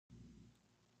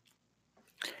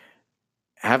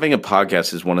Having a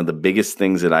podcast is one of the biggest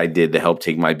things that I did to help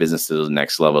take my business to the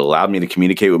next level. It allowed me to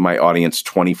communicate with my audience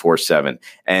 24/7.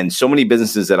 And so many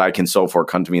businesses that I consult for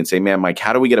come to me and say, man, Mike,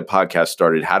 how do we get a podcast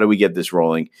started? How do we get this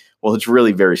rolling? Well, it's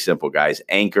really very simple, guys.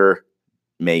 Anchor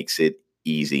makes it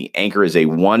easy. Anchor is a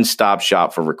one-stop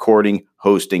shop for recording,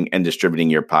 hosting, and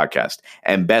distributing your podcast.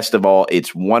 And best of all,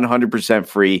 it's 100%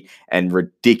 free and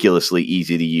ridiculously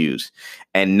easy to use.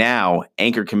 And now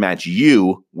Anchor can match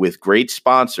you with great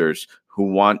sponsors who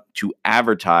want to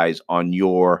advertise on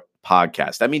your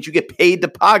podcast. That means you get paid to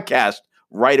podcast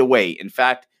right away. In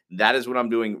fact, that is what I'm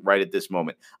doing right at this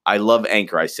moment. I love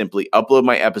Anchor. I simply upload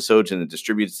my episodes and it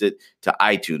distributes it to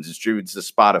iTunes, distributes it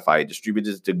to Spotify, distributes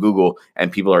it to Google,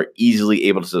 and people are easily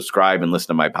able to subscribe and listen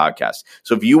to my podcast.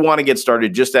 So if you want to get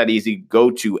started just that easy, go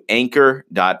to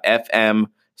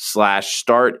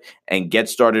anchor.fm/start and get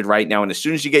started right now. And as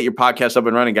soon as you get your podcast up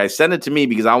and running, guys, send it to me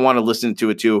because I want to listen to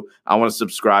it too. I want to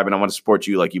subscribe and I want to support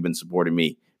you like you've been supporting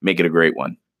me. Make it a great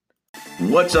one.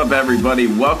 What's up, everybody?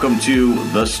 Welcome to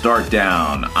The Start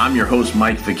Down. I'm your host,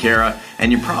 Mike Ficara,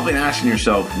 and you're probably asking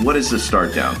yourself, what is the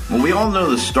Start Down? Well, we all know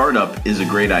the startup is a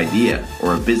great idea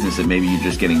or a business that maybe you're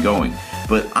just getting going.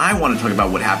 But I want to talk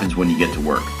about what happens when you get to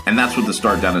work. And that's what The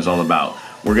Start Down is all about.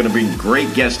 We're going to bring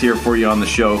great guests here for you on the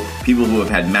show, people who have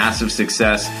had massive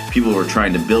success, people who are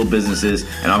trying to build businesses,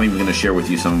 and I'm even going to share with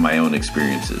you some of my own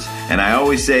experiences. And I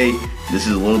always say, this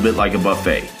is a little bit like a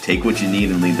buffet. Take what you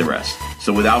need and leave the rest.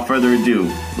 So without further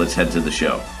ado, let's head to the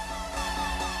show.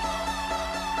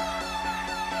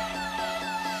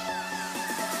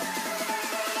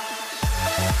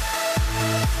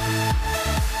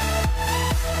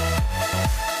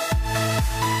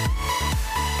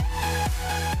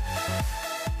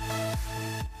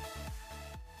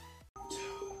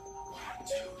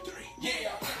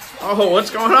 Oh, what's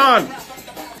going on?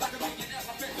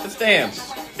 Let's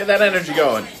dance. Get that energy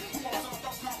going.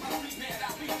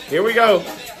 Here we go.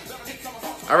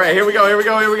 All right, here we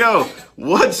go.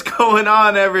 What's going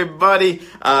on, everybody?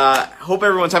 Hope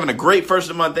everyone's having a great first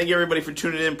of the month. Thank you, everybody, for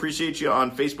tuning in. Appreciate you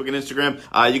on Facebook and Instagram.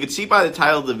 You can see by the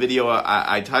title of the video,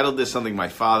 I titled this something my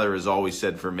father has always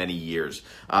said for many years.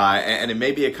 And it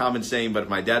may be a common saying, but if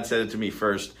my dad said it to me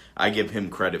first, I give him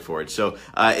credit for it. So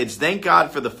it's thank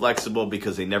God for the flexible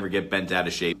because they never get bent out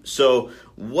of shape. So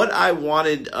what I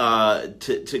wanted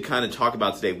to kind of talk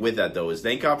about today with that, though, is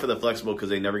thank God for the flexible because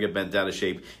they never get bent out of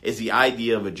shape is the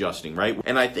idea of adjusting, right?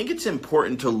 And I think it's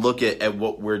important to look at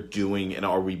what we're doing and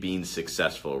are we being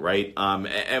successful, right?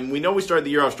 And we know we started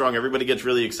the year off strong. Everybody gets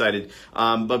really excited.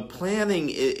 But planning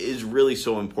is really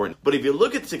so important. But if you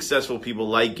look at successful people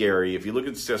like Gary, if you look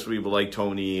at successful people like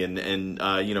Tony and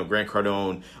Grant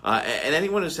Cardone, and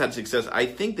anyone who's had success, I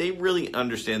think they really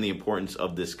understand the importance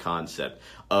of this concept.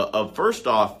 Of first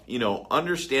off,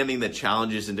 understanding that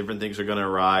challenges and different things are going to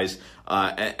arise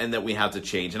and that we have to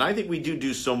change. And I think we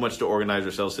do so much to organize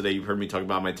ourselves today. You've heard me talk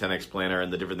about my 10X planner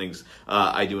and the different things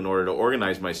I do in order to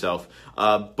organize myself.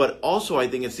 But also I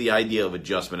think it's the idea of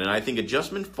adjustment. And I think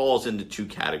adjustment falls into two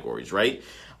categories, right?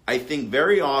 I think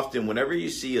very often whenever you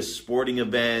see a sporting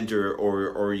event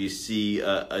or you see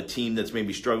a team that's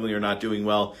maybe struggling or not doing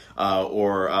well,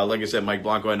 or like I said, Mike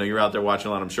Blanco, I know you're out there watching a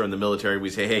lot, I'm sure in the military,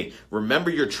 we say, hey, remember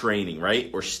your training,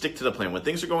 right? Or stick to the plan. When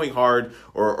things are going hard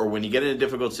or when you get in a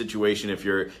difficult situation, if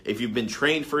you've been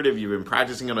trained for it, if you've been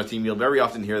practicing on a team, you'll very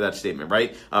often hear that statement,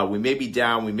 right? We may be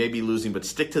down, we may be losing, but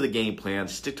stick to the game plan,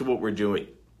 stick to what we're doing.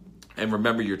 And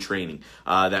remember your training,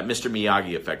 that Mr.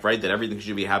 Miyagi effect, right? That everything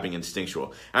should be happening instinctual.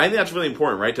 And I think that's really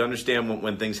important, right? To understand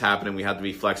when things happen and we have to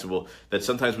be flexible, that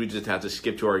sometimes we just have to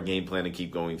skip to our game plan and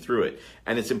keep going through it.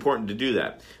 And it's important to do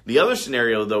that. The other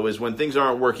scenario, though, is when things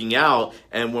aren't working out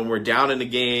and when we're down in a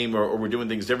game or we're doing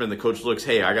things different, the coach looks,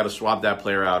 hey, I got to swap that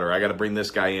player out or I got to bring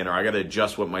this guy in or I got to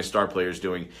adjust what my star player is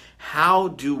doing. How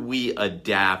do we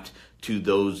adapt to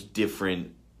those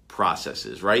different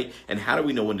processes, right? And how do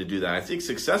we know when to do that? I think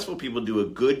successful people do a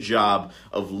good job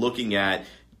of looking at,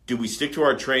 do we stick to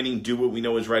our training, do what we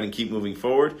know is right and keep moving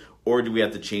forward? Or do we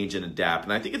have to change and adapt?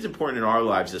 And I think it's important in our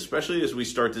lives, especially as we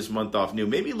start this month off new.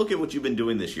 Maybe look at what you've been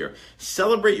doing this year.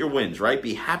 Celebrate your wins, right?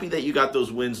 Be happy that you got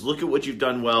those wins. Look at what you've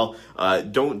done well.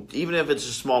 Don't, even if it's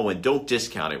a small win, don't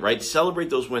discount it, right?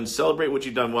 Celebrate those wins. Celebrate what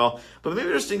you've done well. But maybe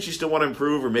there's things you still want to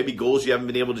improve, or maybe goals you haven't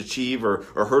been able to achieve, or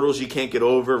hurdles you can't get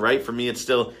over, right? For me, I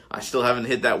still haven't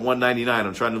hit that 199.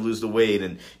 I'm trying to lose the weight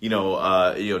and,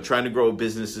 trying to grow a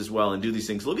business as well and do these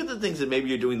things. Look at the things that maybe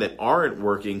you're doing that aren't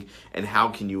working and how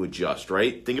can you adjust? adjust,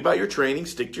 right? Think about your training,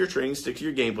 stick to your training, stick to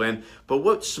your game plan, but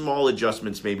what small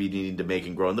adjustments maybe you need to make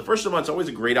and grow. And the first of the month is always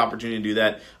a great opportunity to do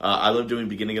that. I love doing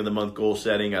beginning of the month goal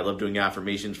setting. I love doing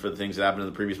affirmations for the things that happened in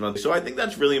the previous month. So I think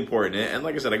that's really important. And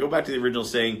like I said, I go back to the original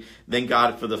saying, thank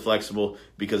God for the flexible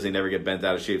because they never get bent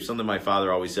out of shape. Something my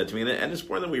father always said to me, and it's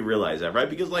more than we realize that, right?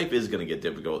 Because life is going to get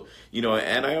difficult,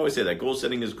 and I always say that goal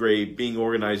setting is great, being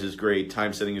organized is great,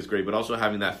 time setting is great, but also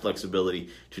having that flexibility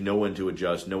to know when to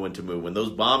adjust, know when to move. When those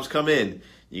bombs come in,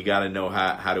 you got to know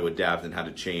how to adapt and how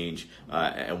to change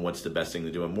and what's the best thing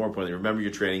to do. And more importantly, remember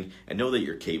your training and know that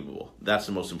you're capable. That's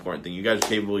the most important thing. You guys are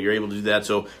capable. You're able to do that.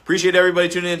 So appreciate everybody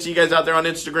tuning in. See you guys out there on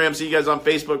Instagram. See you guys on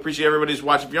Facebook. Appreciate everybody who's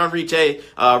watching. If you're on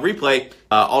replay,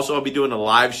 also I'll be doing a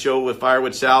live show with Fire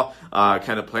with Sal,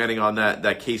 kind of planning on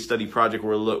that case study project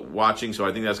we're watching. So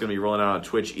I think that's going to be rolling out on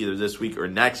Twitch either this week or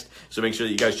next. So make sure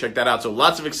that you guys check that out. So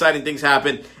lots of exciting things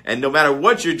happen. And no matter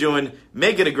what you're doing,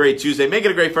 make it a great Tuesday. Make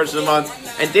it a great first of the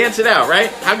month. And dance it out, right?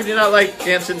 How could you not like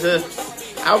dancing to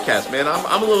Outkast, man?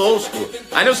 I'm a little old school.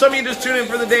 I know some of you just tune in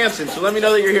for the dancing, so let me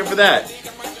know that you're here for that.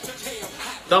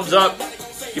 Thumbs up.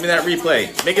 Give me that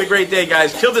replay. Make it a great day,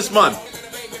 guys. Till this month.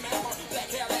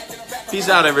 Peace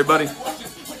out, everybody.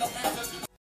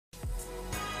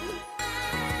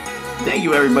 Thank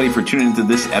you, everybody, for tuning into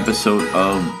this episode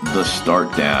of The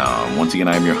Start Down. Once again,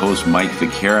 I am your host, Mike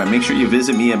Vaquera. Make sure you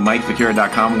visit me at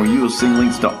MikeVaquera.com, where you will see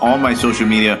links to all my social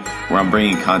media, where I'm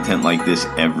bringing content like this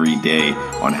every day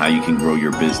on how you can grow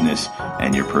your business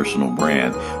and your personal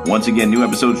brand. Once again, new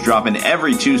episodes dropping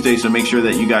every Tuesday, so make sure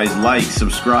that you guys like,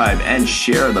 subscribe, and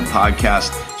share the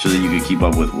podcast so that you can keep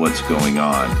up with what's going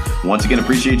on. Once again,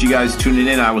 appreciate you guys tuning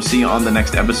in. I will see you on the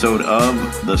next episode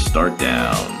of The Start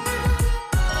Down.